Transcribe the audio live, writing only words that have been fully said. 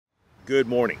Good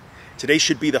morning. Today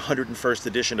should be the 101st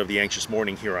edition of The Anxious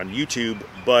Morning here on YouTube,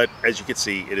 but as you can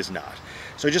see, it is not.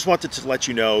 So I just wanted to let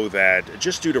you know that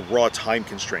just due to raw time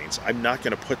constraints, I'm not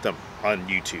going to put them on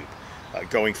YouTube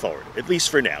going forward, at least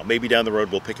for now. Maybe down the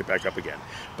road we'll pick it back up again.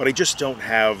 But I just don't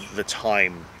have the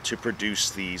time to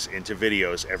produce these into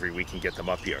videos every week and get them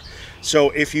up here. So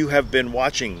if you have been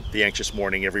watching The Anxious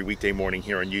Morning every weekday morning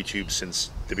here on YouTube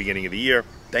since the beginning of the year,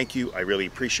 thank you. I really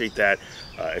appreciate that.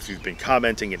 If you've been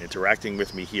commenting and interacting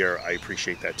with me here, I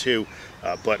appreciate that too.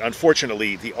 But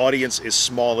unfortunately, the audience is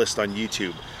smallest on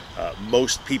YouTube.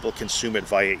 Most people consume it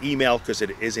via email because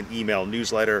it is an email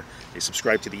newsletter. They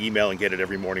subscribe to the email and get it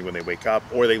every morning when they wake up,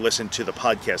 or they listen to the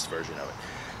podcast version of it.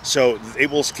 So it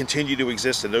will continue to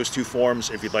exist in those two forms.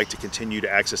 If you'd like to continue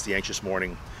to access The Anxious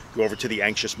Morning, go over to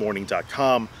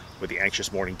theanxiousmorning.com or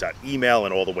theanxiousmorning.email,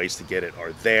 and all the ways to get it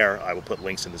are there. I will put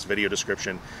links in this video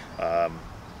description.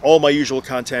 All my usual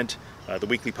content, the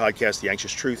weekly podcast, The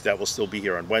Anxious Truth, that will still be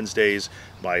here on Wednesdays.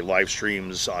 My live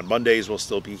streams on Mondays will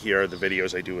still be here. The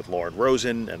videos I do with Lauren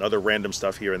Rosen and other random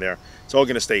stuff here and there, it's all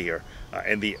going to stay here.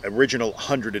 And the original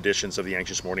 100 editions of The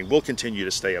Anxious Morning will continue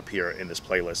to stay up here in this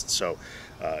playlist, so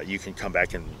you can come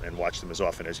back and watch them as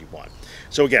often as you want.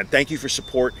 So again, thank you for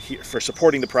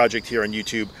supporting the project here on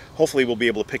YouTube. Hopefully we'll be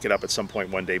able to pick it up at some point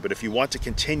one day, but if you want to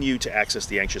continue to access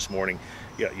The Anxious Morning,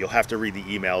 you'll have to read the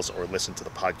emails or listen to the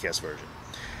podcast version.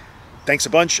 Thanks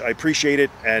a bunch. I appreciate it,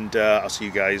 and I'll see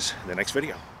you guys in the next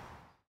video.